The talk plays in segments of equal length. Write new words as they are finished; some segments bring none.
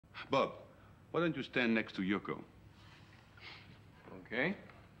Bob, why don't you stand next to Yoko? Okay.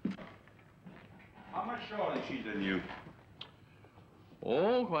 How much shorter is she than you?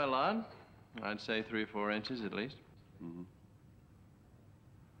 Oh, quite a lot. I'd say 3 or 4 inches at least. Mm-hmm.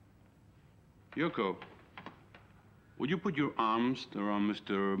 Yoko, would you put your arms around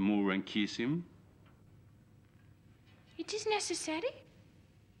Mr. Moore and kiss him? It is necessary.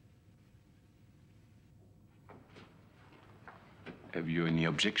 Have you any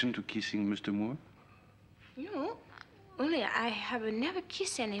objection to kissing Mr. Moore? No, only I have never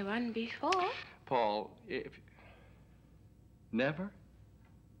kissed anyone before. Paul, if... Never?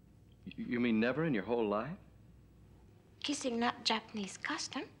 You mean never in your whole life? Kissing not Japanese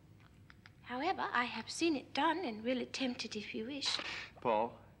custom. However, I have seen it done and will attempt it if you wish.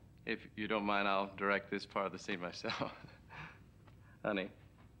 Paul, if you don't mind, I'll direct this part of the scene myself. Honey,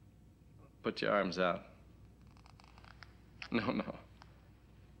 put your arms out. No.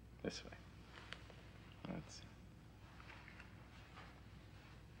 This way. That's...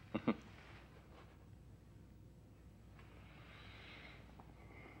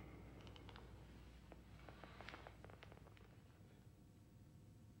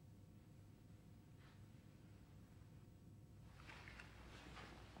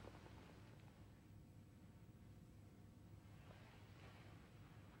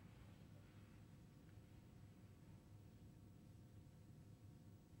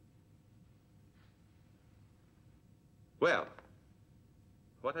 Well,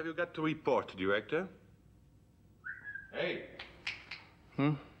 what have you got to report, Director? Hey.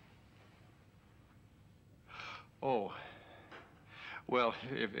 Oh. Well,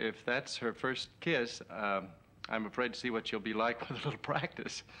 if that's her first kiss, I'm afraid to see what she'll be like with a little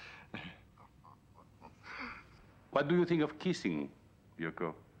practice. What do you think of kissing,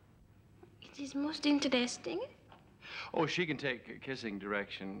 Yoko? It is most interesting. Oh, she can take kissing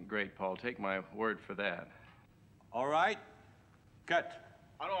direction. Great, Paul. Take my word for that. All right. Cut.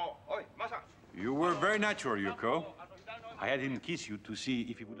 You were very natural, Yoko. I had him kiss you to see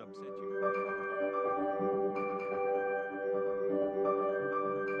if he would upset you.